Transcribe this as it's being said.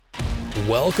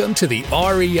Welcome to the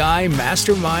REI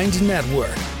Mastermind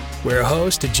Network, where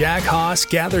host Jack Haas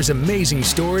gathers amazing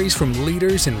stories from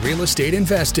leaders in real estate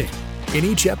investing. In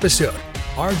each episode,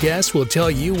 our guests will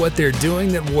tell you what they're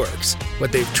doing that works,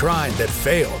 what they've tried that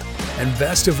failed, and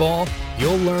best of all,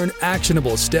 you'll learn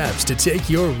actionable steps to take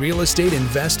your real estate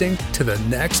investing to the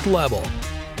next level.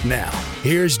 Now,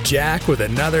 here's Jack with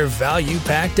another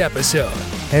value-packed episode.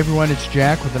 Hey everyone, it's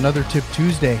Jack with another Tip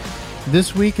Tuesday.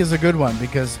 This week is a good one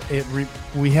because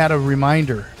we had a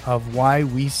reminder of why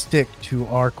we stick to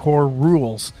our core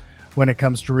rules when it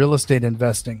comes to real estate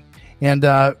investing. And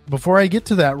before I get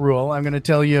to that rule, I'm going to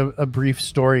tell you a brief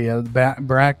story, a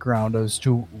background as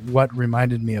to what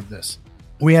reminded me of this.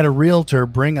 We had a realtor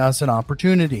bring us an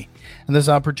opportunity, and this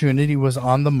opportunity was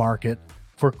on the market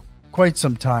for quite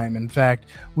some time. In fact,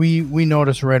 we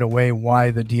noticed right away why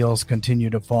the deals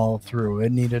continue to fall through.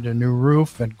 It needed a new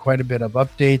roof and quite a bit of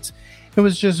updates. It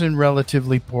was just in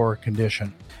relatively poor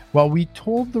condition. Well, we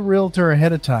told the realtor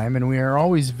ahead of time, and we are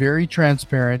always very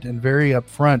transparent and very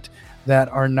upfront, that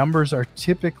our numbers are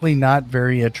typically not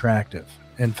very attractive.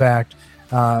 In fact,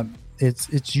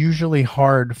 it's usually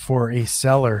hard for a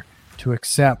seller to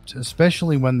accept,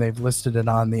 especially when they've listed it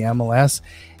on the MLS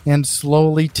and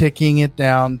slowly ticking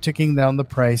down the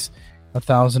price,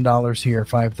 $1,000 here,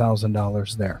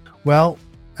 $5,000 there. Well,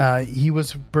 he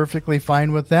was perfectly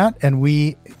fine with that, and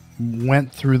we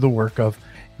went through the work of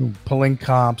pulling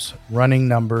comps, running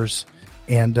numbers,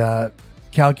 and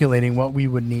calculating what we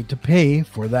would need to pay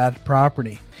for that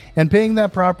property. And paying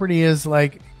that property is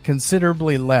like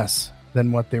considerably less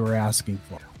than what they were asking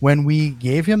for. When we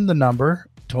gave him the number,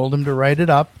 told him to write it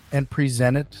up and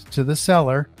present it to the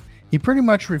seller, he pretty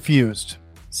much refused,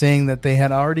 saying that they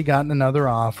had already gotten another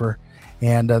offer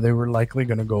and they were likely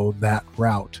going to go that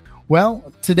route.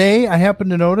 Well, today I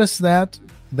happened to notice that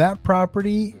that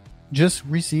property just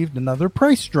received another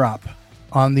price drop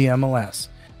on the MLS.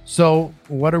 So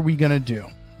what are we going to do?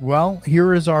 Well,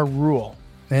 here is our rule,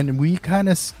 and we kind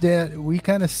of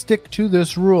stick to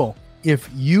this rule. If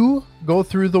you go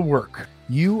through the work,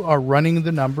 you are running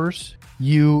the numbers,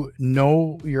 you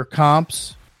know your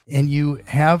comps, and you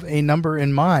have a number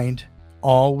in mind,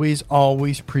 always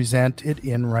present it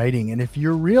in writing. And if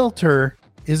your realtor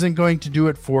isn't going to do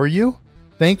it for you,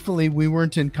 thankfully we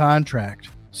weren't in contract.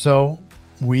 So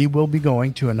we will be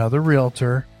going to another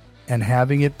realtor and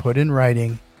having it put in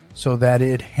writing so that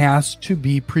it has to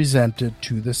be presented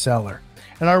to the seller.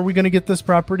 And are we going to get this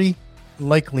property?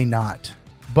 Likely not.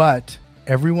 But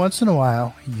every once in a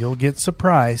while, you'll get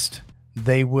surprised.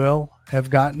 They will have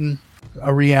gotten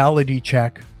a reality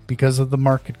check because of the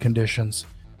market conditions.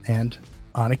 And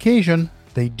on occasion,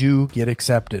 they do get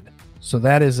accepted. So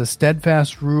that is a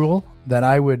steadfast rule that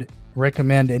I would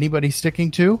recommend anybody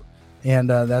sticking to. And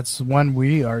that's one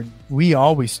we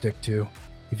always stick to.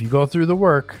 If you go through the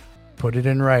work, put it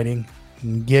in writing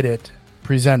and get it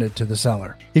presented to the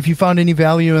seller. If you found any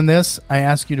value in this, I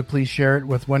ask you to please share it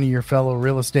with one of your fellow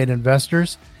real estate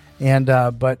investors. And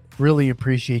but really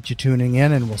appreciate you tuning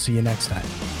in, and we'll see you next time.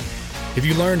 Have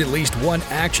you learned at least one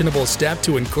actionable step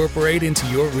to incorporate into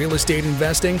your real estate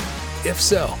investing? If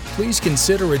so, please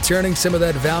consider returning some of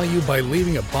that value by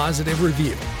leaving a positive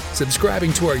review,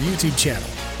 subscribing to our YouTube channel,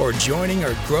 or joining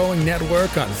our growing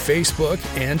network on Facebook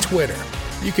and Twitter.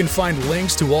 You can find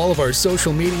links to all of our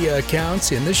social media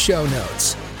accounts in the show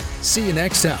notes. See you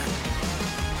next time.